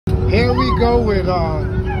here we go with our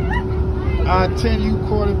 10U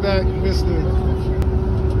quarterback, Mr.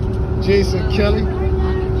 Jason Kelly.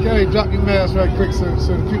 Kelly, drop your mask right quick so the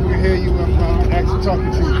people can hear you when I'm actually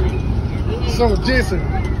talking to you. So, Jason,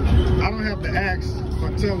 I don't have to ask or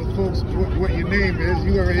tell the folks what your name is.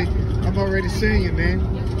 I'm already saying your name.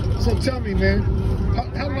 So tell me, man,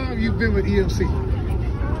 how long have you been with EMC?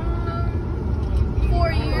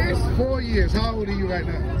 4 years. 4 years. How old are you right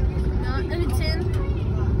now?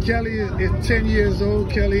 10. Kelly is 10 years old.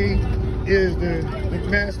 Kelly is the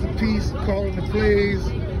masterpiece calling the plays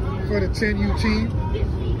for the 10U team.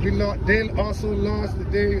 They also lost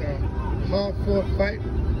today, a hard-fought fight.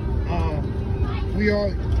 We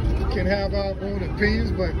all can have our own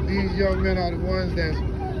opinions, but these young men are the ones that's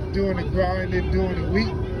doing the grind, they're doing the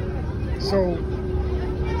week. So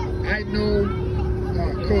I know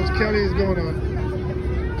Coach Kelly is going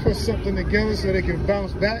to put something together so they can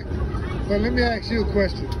bounce back. But let me ask you a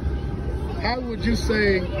question. How would you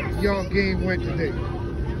say your game went today?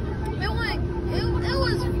 It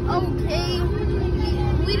was okay.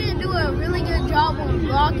 We didn't do a really good job on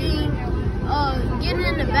blocking, getting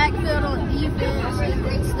in the backfield on defense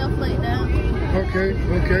and stuff like that. Okay.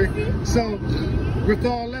 So with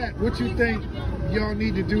all that, what you think y'all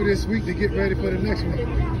need to do this week to get ready for the next one?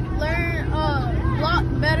 Learn, block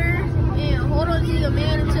better and hold on to the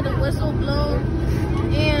man until the whistle blows.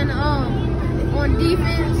 And on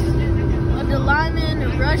defense, the linemen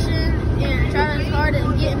and rushing and trying hard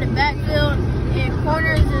and get in the backfield, and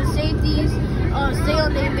corners and safeties stay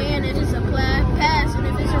on their man if it's a pass, and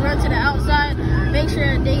if it's a run to the outside, make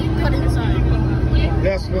sure they cut inside.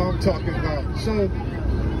 That's what I'm talking about. So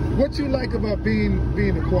what you like about being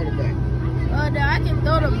a quarterback? That I can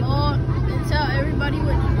throw the ball and tell everybody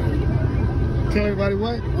what to do. Tell everybody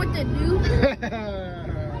what? What to do.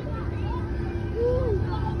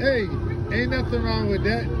 Hey, ain't nothing wrong with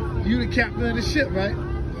that. You the captain of the ship, right?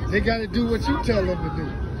 They got to do what you tell them to do.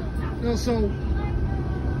 You know, so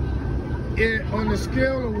on the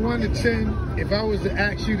scale of 1 to 10, if I was to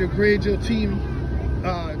ask you to grade your team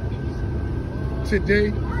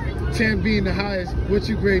today, 10 being the highest, what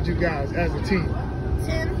you grade you guys as a team?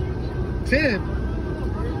 10. 10?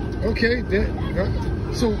 Okay.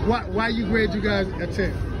 So why you grade you guys at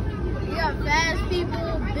 10? We got fast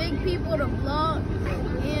people, big people to block,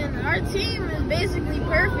 and our team is basically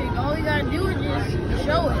perfect. All we gotta do is just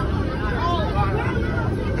show it.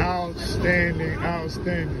 Outstanding.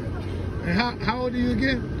 And how old are you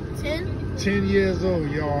again? 10. 10 years old,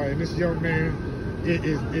 y'all, and this young man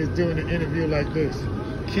is doing an interview like this.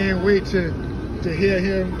 Can't wait to hear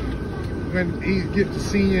him when he gets to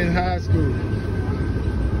senior in high school.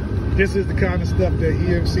 This is the kind of stuff that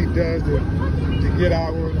EMC does to get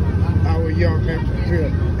our young men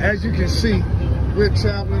prepared. As you can see, we're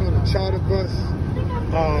traveling on a charter bus.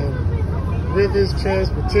 Rivers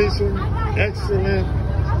Transportation, excellent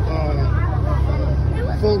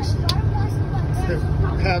folks that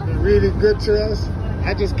have been really good to us.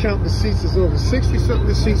 I just count the seats. There's over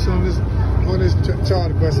 60-something seats on this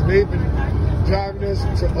charter bus, and they've been driving us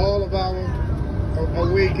to all of our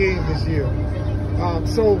away games this year.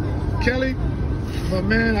 So, Kelly, my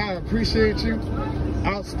man, I appreciate you.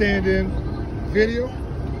 Outstanding video.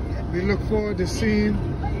 We look forward to seeing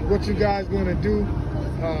what you guys going to do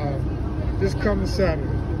this coming Saturday.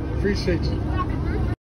 Appreciate you.